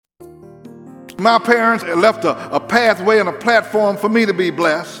My parents left a pathway and a platform for me to be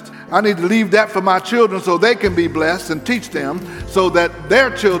blessed. I need to leave that for my children so they can be blessed and teach them so that their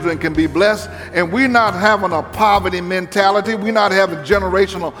children can be blessed. And we're not having a poverty mentality. We're not having a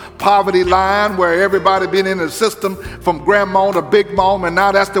generational poverty line where everybody been in the system from grandma to big mom and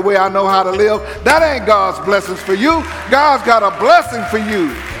now that's the way I know how to live. That ain't God's blessings for you. God's got a blessing for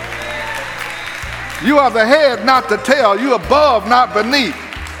you. You are the head, not the tail. You're above, not beneath.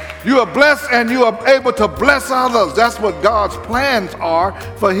 You are blessed and you are able to bless others. That's what God's plans are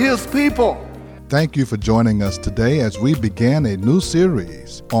for his people. Thank you for joining us today as we begin a new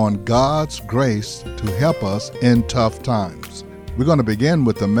series on God's grace to help us in tough times. We're going to begin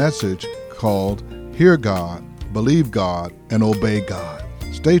with a message called Hear God, Believe God, and Obey God.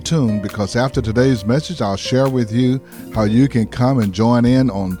 Stay tuned because after today's message, I'll share with you how you can come and join in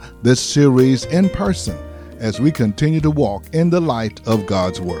on this series in person as we continue to walk in the light of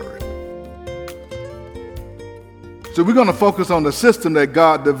God's Word. So we're going to focus on the system that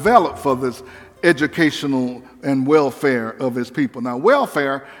God developed for this educational and welfare of his people. Now,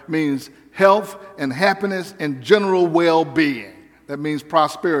 welfare means health and happiness and general well-being. That means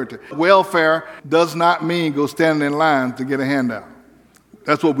prosperity. Welfare does not mean go stand in line to get a handout.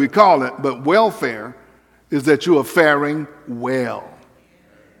 That's what we call it, but welfare is that you are faring well.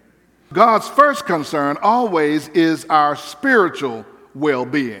 God's first concern always is our spiritual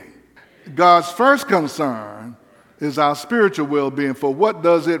well-being. God's first concern is our spiritual well-being. For what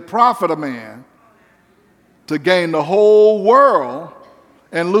does it profit a man to gain the whole world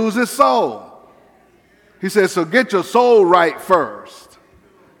and lose his soul? He says, so get your soul right first.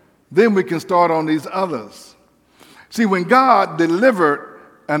 Then we can start on these others. See, when God delivered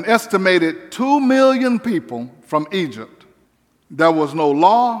an estimated 2 million people from Egypt, there was no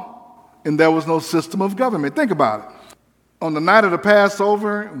law, and there was no system of government. Think about it. On the night of the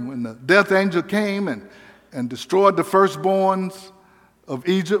Passover, when the death angel came and destroyed the firstborns of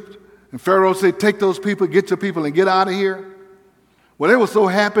Egypt, and Pharaoh said, take those people, get your people, and get out of here. Well, they were so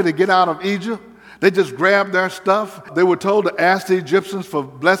happy to get out of Egypt, they just grabbed their stuff. They were told to ask the Egyptians for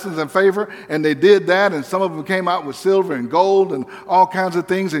blessings and favor, and they did that, and some of them came out with silver and gold and all kinds of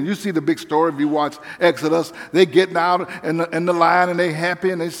things. And you see the big story if you watch Exodus. They getting out in the line, and they happy,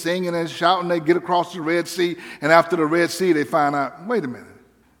 and they singing and shouting. They get across the Red Sea, and after the Red Sea, they find out, wait a minute,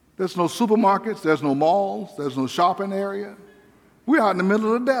 there's no supermarkets, there's no malls, there's no shopping area. We're out in the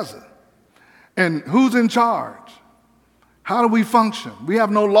middle of the desert. And who's in charge? How do we function? We have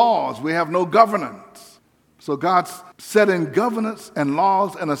no laws. We have no governance. So God's setting governance and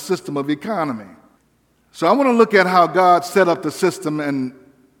laws and a system of economy. So I want to look at how God set up the system and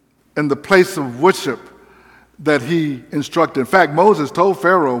the place of worship that he instructed. In fact, Moses told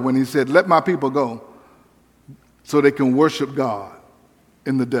Pharaoh when he said, let my people go so they can worship God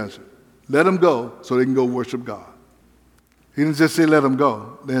in the desert. Let them go so they can go worship God. He didn't just say let them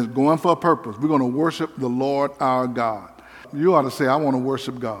go. They're going for a purpose. We're going to worship the Lord our God. You ought to say, I want to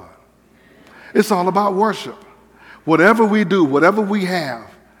worship God. It's all about worship. Whatever we do, whatever we have,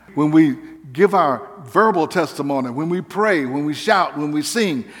 when we give our verbal testimony, when we pray, when we shout, when we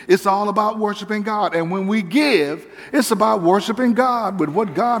sing, it's all about worshiping God. And when we give, it's about worshiping God with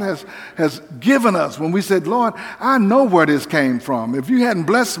what God has given us. When we said, Lord, I know where this came from. If you hadn't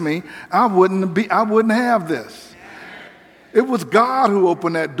blessed me, I wouldn't have this. It was God who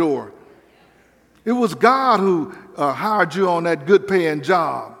opened that door. It was God who hired you on that good-paying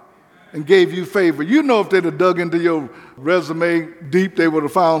job and gave you favor. You know, if they'd have dug into your resume deep, they would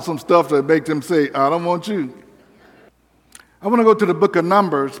have found some stuff that make them say, I don't want you. I want to go to the book of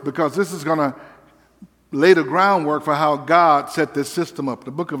Numbers because this is going to lay the groundwork for how God set this system up.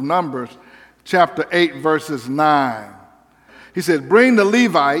 The book of Numbers, chapter 8, verses 9. He said, bring the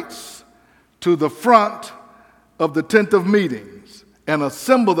Levites to the front of the tent of meetings and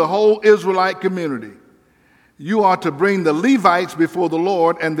assemble the whole Israelite community. You are to bring the Levites before the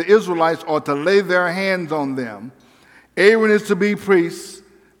Lord, and the Israelites are to lay their hands on them. Aaron is to be priest.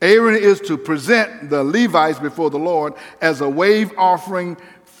 Aaron is to present the Levites before the Lord as a wave offering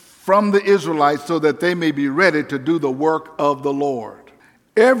from the Israelites so that they may be ready to do the work of the Lord.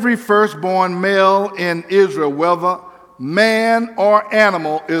 Every firstborn male in Israel, whether man or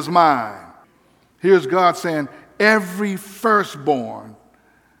animal, is mine. Here's God saying, every firstborn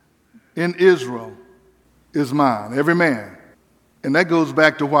in Israel is mine, every man. And that goes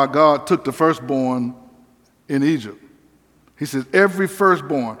back to why God took the firstborn in Egypt. He says, every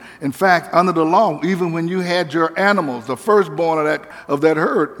firstborn. In fact, under the law, even when you had your animals, the firstborn of that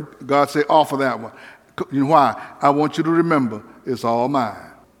herd, God said, offer that one. You know why? I want you to remember, it's all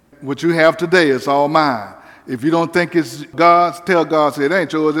mine. What you have today, it's all mine. If you don't think it's God's, tell God, say, it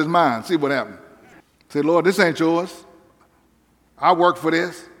ain't yours, it's mine. See what happened. Say, Lord, this ain't yours. I worked for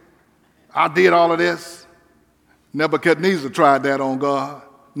this. I did all of this. Nebuchadnezzar tried that on God.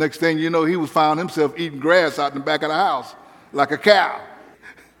 Next thing you know, he found himself eating grass out in the back of the house like a cow.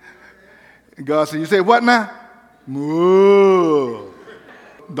 And God said, you say what now? Moo.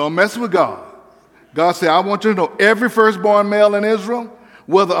 Don't mess with God. God said, I want you to know every firstborn male in Israel,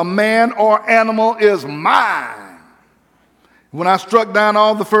 whether a man or animal, is mine. When I struck down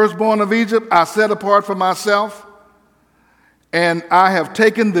all the firstborn of Egypt, I set apart for myself, and I have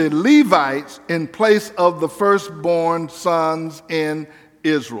taken the Levites in place of the firstborn sons in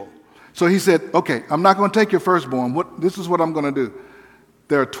Israel. So he said, okay, I'm not going to take your firstborn. This is what I'm going to do.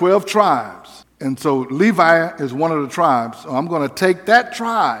 There are 12 tribes, and so Levi is one of the tribes. So I'm going to take that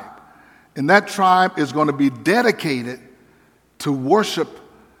tribe, and that tribe is going to be dedicated to worship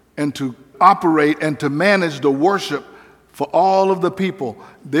and to operate and to manage the worship for all of the people.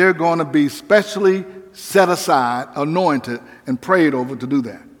 They're going to be specially set aside, anointed, and prayed over to do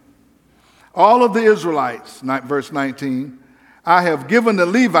that. All of the Israelites, verse 19, I have given the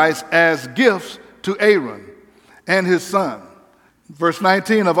Levites as gifts to Aaron and his son. Verse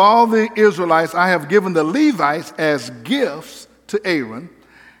 19, of all the Israelites, I have given the Levites as gifts to Aaron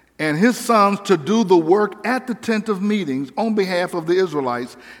and his sons to do the work at the tent of meetings on behalf of the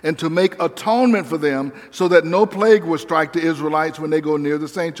Israelites and to make atonement for them so that no plague will strike the Israelites when they go near the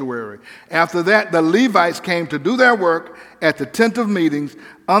sanctuary. After that, the Levites came to do their work at the tent of meetings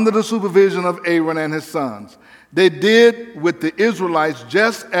under the supervision of Aaron and his sons. They did with the Israelites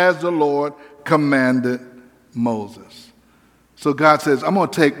just as the Lord commanded Moses. So God says, I'm going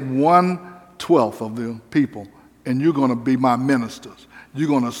to take 1/12 of the people, and you're going to be my ministers. You're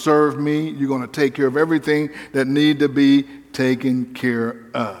going to serve me. You're going to take care of everything that need to be taken care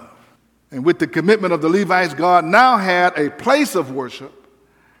of. And with the commitment of the Levites, God now had a place of worship,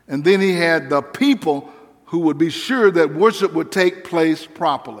 and then he had the people who would be sure that worship would take place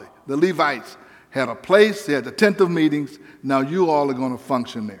properly. The Levites had a place, they had the tent of meetings. Now you all are going to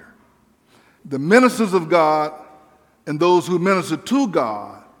function there. The ministers of God and those who minister to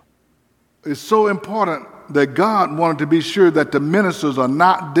God is so important that God wanted to be sure that the ministers are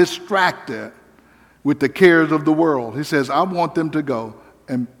not distracted with the cares of the world. He says, I want them to go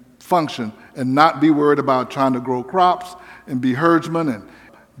and function and not be worried about trying to grow crops and be herdsmen and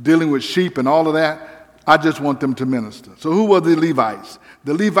dealing with sheep and all of that. I just want them to minister. So who were the Levites?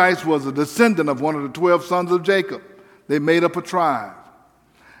 The Levites was a descendant of one of the 12 sons of Jacob. They made up a tribe.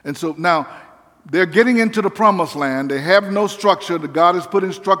 And so now they're getting into the promised land. They have no structure. God is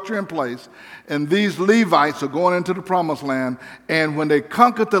putting structure in place. And these Levites are going into the promised land. And when they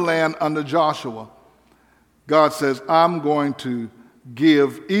conquered the land under Joshua, God says, I'm going to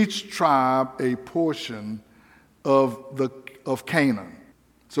give each tribe a portion of Canaan.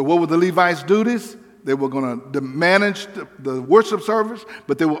 So what were the Levites' duties? They were going to manage the worship service,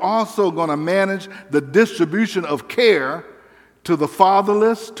 but they were also going to manage the distribution of care to the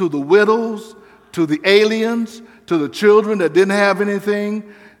fatherless, to the widows, to the aliens, to the children that didn't have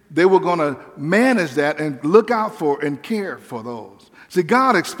anything. They were going to manage that and look out for and care for those. See,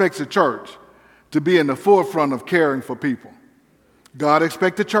 God expects the church to be in the forefront of caring for people. God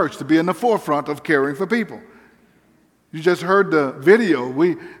expects the church to be in the forefront of caring for people. You just heard the video.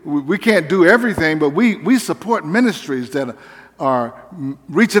 We can't do everything, but we support ministries that are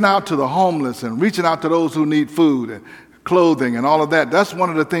reaching out to the homeless and reaching out to those who need food and clothing and all of that. That's one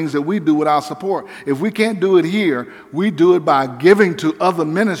of the things that we do with our support. If we can't do it here, we do it by giving to other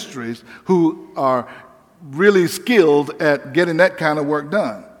ministries who are really skilled at getting that kind of work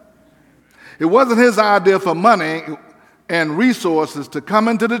done. It wasn't his idea for money and resources to come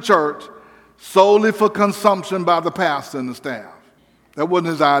into the church solely for consumption by the pastor and the staff. That wasn't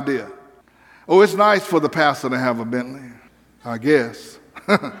his idea. Oh, it's nice for the pastor to have a Bentley, I guess.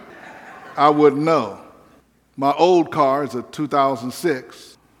 I wouldn't know. My old car is a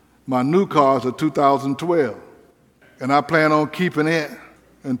 2006. My new car is a 2012. And I plan on keeping it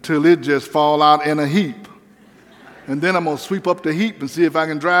until it just fall out in a heap. And then I'm going to sweep up the heap and see if I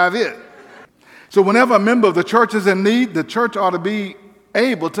can drive it. So whenever a member of the church is in need, the church ought to be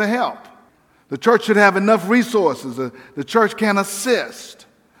able to help. The church should have enough resources. The church can assist.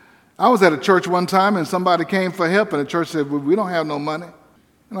 I was at a church one time and somebody came for help and the church said, well, we don't have no money.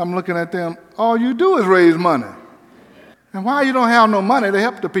 And I'm looking at them, all you do is raise money. And why you don't have no money to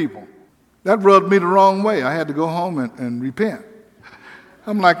help the people? That rubbed me the wrong way. I had to go home and repent.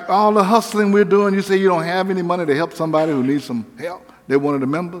 I'm like, all the hustling we're doing, you say you don't have any money to help somebody who needs some help? They're one of the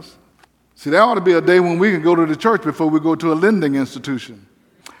members. See, there ought to be a day when we can go to the church before we go to a lending institution.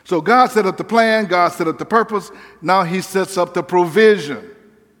 So God set up the plan, God set up the purpose, now he sets up the provision.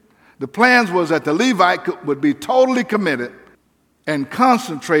 The plans was that the Levite would be totally committed and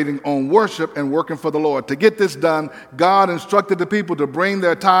concentrating on worship and working for the Lord. To get this done, God instructed the people to bring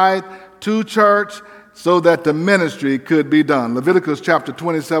their tithe to church so that the ministry could be done. Leviticus chapter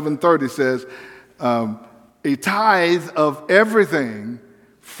 27:30 says, a tithe of everything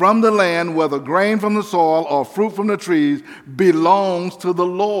from the land, whether grain from the soil or fruit from the trees, belongs to the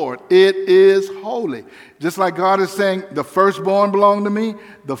Lord. It is holy. Just like God is saying, the firstborn belong to me,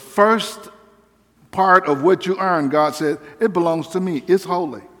 the first part of what you earn, God said, it belongs to me. It's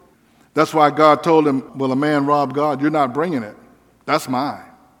holy. That's why God told him, will a man rob God? You're not bringing it. That's mine.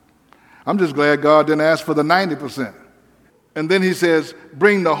 I'm just glad God didn't ask for the 90%. And then he says,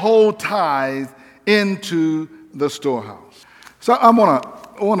 bring the whole tithe into the storehouse. So I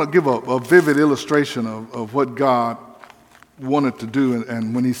want to give a vivid illustration of what God wanted to do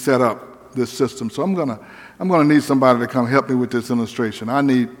and when he set up this system. So I'm gonna need somebody to come help me with this illustration. I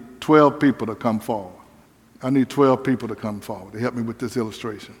need 12 people to come forward. I need 12 people to come forward to help me with this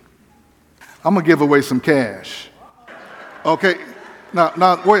illustration. I'm gonna give away some cash. Okay,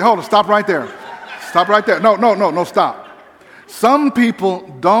 now wait, hold on, stop right there. Stop right there. No, stop. Some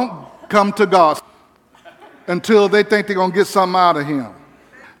people don't come to God until they think they're gonna get something out of him.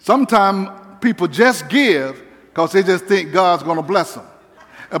 Sometimes people just give because they just think God's gonna bless them.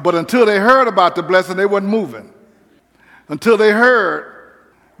 But until they heard about the blessing, they wasn't moving. Until they heard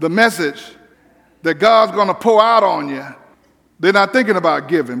the message that God's going to pour out on you, they're not thinking about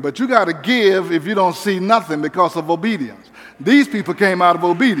giving. But you got to give if you don't see nothing because of obedience. These people came out of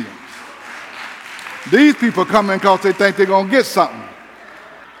obedience. These people come in because they think they're going to get something.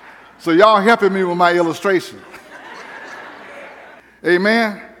 So y'all helping me with my illustration.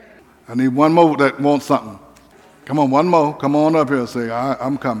 Amen? I need one more that wants something. Come on, one more. Come on up here and say,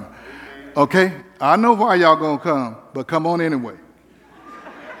 I'm coming. Okay? I know why y'all going to come, but come on anyway.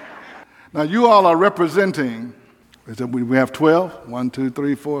 Now, you all are representing, we have 12. 1, 2,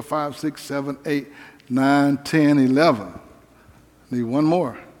 3, 4, 5, 6, 7, 8, 9, 10, 11. Need one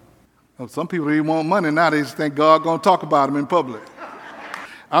more. Oh, some people even want money now. They just think God going to talk about them in public.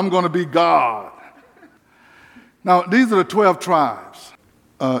 I'm going to be God. Now, these are the 12 tribes.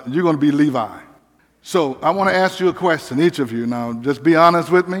 You're going to be Levi. So I want to ask you a question, each of you. Now, just be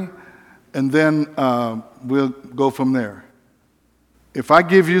honest with me, and then we'll go from there. If I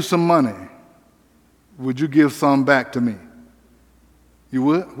give you some money, would you give some back to me? You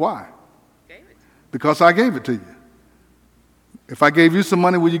would? Why? Because I gave it to you. If I gave you some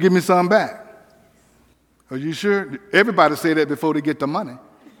money, would you give me some back? Are you sure? Everybody say that before they get the money.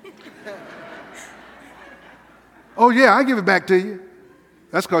 Oh, yeah, I give it back to you.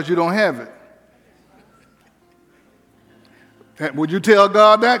 That's because you don't have it. Would you tell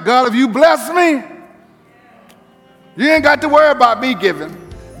God that? God, if you bless me, you ain't got to worry about me giving.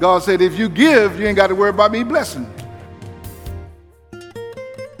 God said, if you give, you ain't got to worry about me blessing you.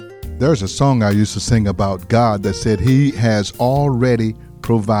 There's a song I used to sing about God that said he has already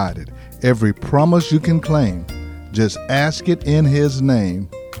provided. Every promise you can claim, just ask it in his name.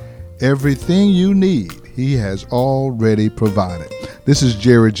 Everything you need, he has already provided. This is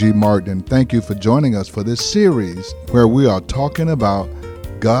Jerry G. Martin, and thank you for joining us for this series where we are talking about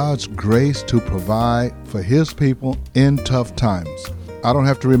God's grace to provide for his people in tough times. I don't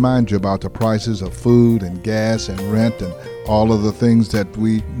have to remind you about the prices of food and gas and rent and all of the things that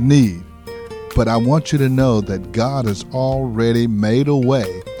we need. But I want you to know that God has already made a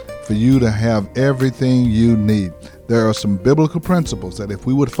way for you to have everything you need. There are some biblical principles that if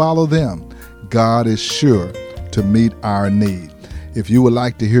we would follow them, God is sure to meet our need. If you would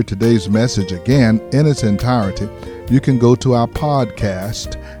like to hear today's message again in its entirety, you can go to our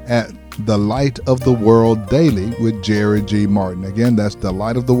podcast at The Light of the World Daily with Jerry G. Martin. Again, that's The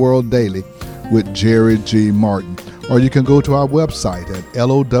Light of the World Daily with Jerry G. Martin. Or you can go to our website at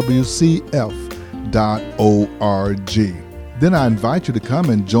lowcf.org. Then I invite you to come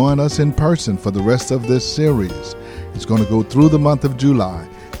and join us in person for the rest of this series. It's going to go through the month of July,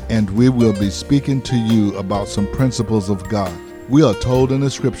 and we will be speaking to you about some principles of God. We are told in the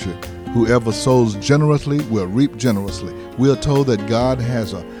scripture, whoever sows generously will reap generously. We are told that God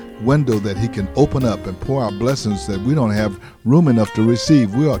has a window that he can open up and pour out blessings that we don't have room enough to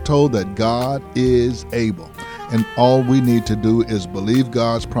receive. We are told that God is able. And all we need to do is believe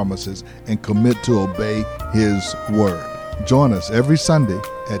God's promises and commit to obey his word. Join us every Sunday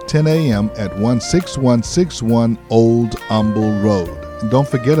at 10 a.m. at 16161 Old Humble Road. And don't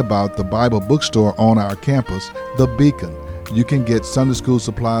forget about the Bible bookstore on our campus, The Beacon. You can get Sunday school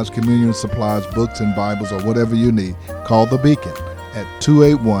supplies, communion supplies, books and Bibles, or whatever you need. Call The Beacon at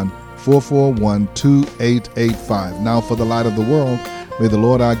 281-441-2885. Now for the Light of the World, May the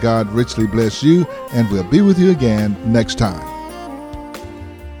Lord our God richly bless you, and we'll be with you again next time.